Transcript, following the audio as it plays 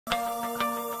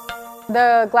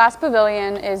The glass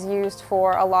pavilion is used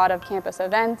for a lot of campus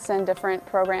events and different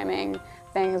programming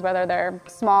things, whether they're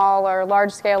small or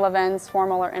large-scale events,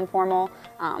 formal or informal,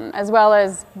 as well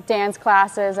as dance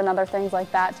classes and other things like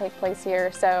that take place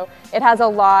here. So it has a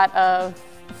lot of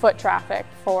foot traffic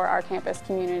for our campus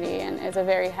community and is a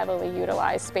very heavily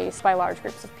utilized space by large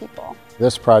groups of people.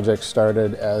 This project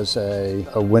started as a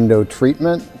window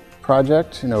treatment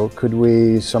project. You know, could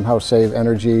we somehow save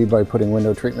energy by putting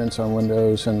window treatments on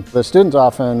windows? And the students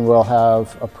often will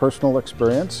have a personal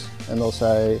experience and they'll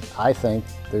say, I think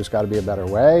there's got to be a better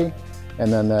way.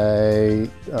 And then they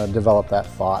develop that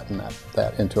thought and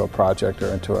that into a project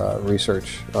or into a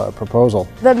research proposal.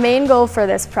 The main goal for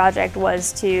this project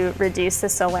was to reduce the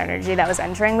solar energy that was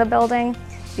entering the building,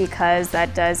 because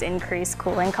that does increase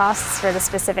cooling costs for the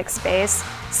specific space.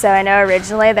 So I know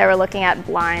originally they were looking at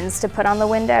blinds to put on the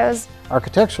windows.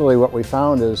 Architecturally, what we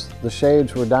found is the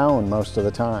shades were down most of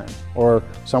the time, or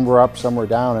some were up, some were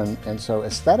down, and so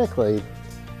aesthetically,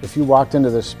 if you walked into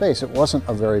this space, it wasn't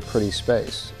a very pretty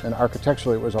space, and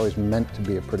architecturally it was always meant to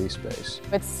be a pretty space.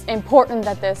 It's important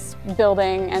that this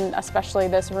building, and especially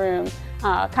this room,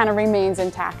 kind of remains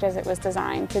intact as it was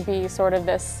designed to be sort of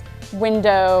this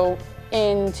window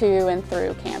into and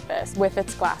through campus with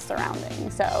its glass surrounding.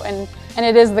 So, and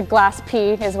it is the Glass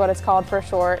P is what it's called for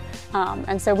short.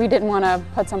 And so we didn't want to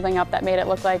put something up that made it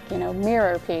look like, you know,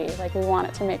 mirror P. Like, we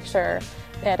wanted to make sure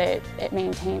that it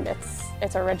maintained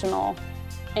its original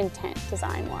intent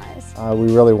design-wise.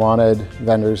 We really wanted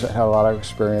vendors that had a lot of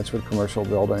experience with commercial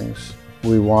buildings.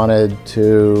 We wanted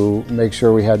to make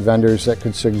sure we had vendors that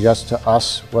could suggest to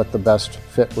us what the best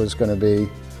fit was going to be.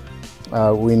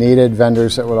 We needed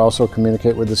vendors that would also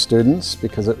communicate with the students,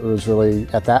 because it was really,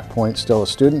 at that point, still a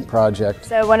student project.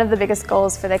 So one of the biggest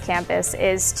goals for the campus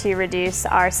is to reduce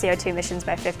our CO2 emissions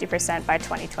by 50% by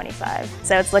 2025.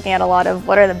 So it's looking at a lot of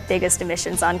what are the biggest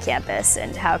emissions on campus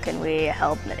and how can we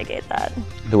help mitigate that.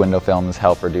 The window films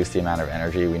help reduce the amount of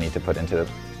energy we need to put into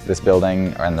this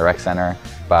building or in the rec center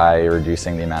by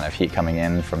reducing the amount of heat coming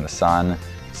in from the sun.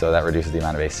 So that reduces the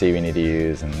amount of AC we need to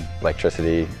use and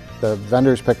electricity. The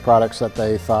vendors picked products that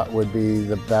they thought would be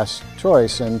the best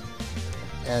choice, and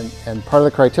part of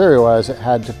the criteria was it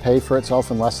had to pay for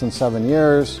itself in less than 7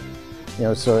 years, you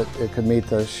know, so it could meet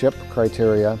the SHIP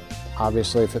criteria.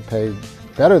 Obviously, if it paid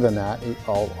better than that,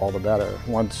 all the better.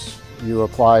 Once you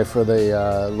apply for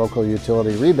the local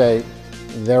utility rebate,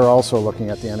 they're also looking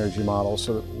at the energy model,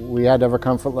 so we had to have a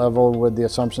comfort level with the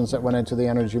assumptions that went into the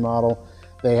energy model.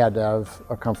 They had to have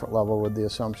a comfort level with the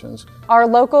assumptions. Our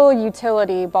local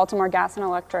utility, Baltimore Gas and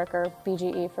Electric, or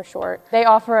BGE for short, they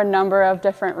offer a number of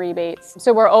different rebates.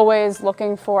 So we're always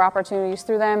looking for opportunities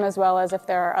through them, as well as if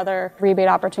there are other rebate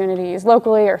opportunities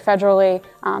locally or federally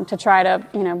to try to,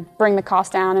 you know, bring the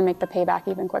cost down and make the payback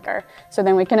even quicker. So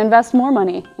then we can invest more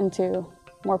money into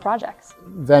more projects.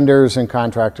 Vendors and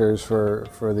contractors for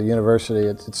the university,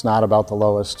 it's not about the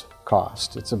lowest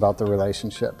cost. It's about the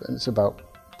relationship, and it's about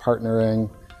partnering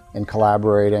and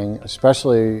collaborating,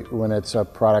 especially when it's a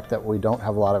product that we don't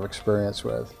have a lot of experience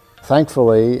with.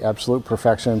 Thankfully, Absolute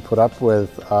Perfection put up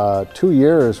with 2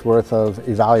 years worth of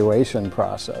evaluation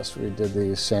process. We did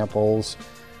these samples,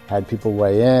 had people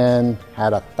weigh in,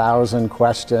 had 1,000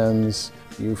 questions.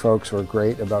 You folks were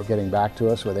great about getting back to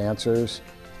us with answers,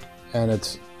 and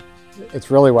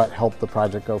it's really what helped the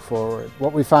project go forward.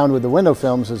 What we found with the window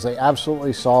films is they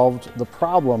absolutely solved the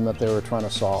problem that they were trying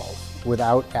to solve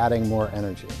without adding more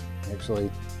energy.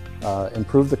 Actually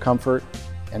improve the comfort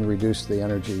and reduce the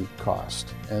energy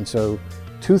cost. And so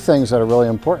 2 things that are really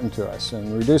important to us.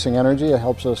 And reducing energy, it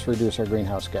helps us reduce our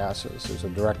greenhouse gases. There's a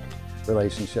direct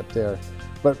relationship there.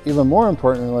 But even more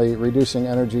importantly, reducing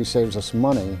energy saves us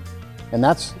money. And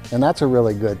that's a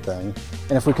really good thing.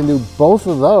 And if we can do both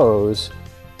of those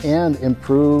and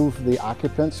improve the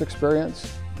occupant's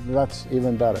experience, that's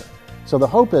even better. So the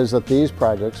hope is that these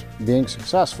projects, being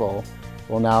successful,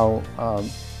 will now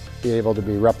be able to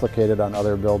be replicated on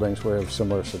other buildings where we have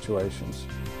similar situations.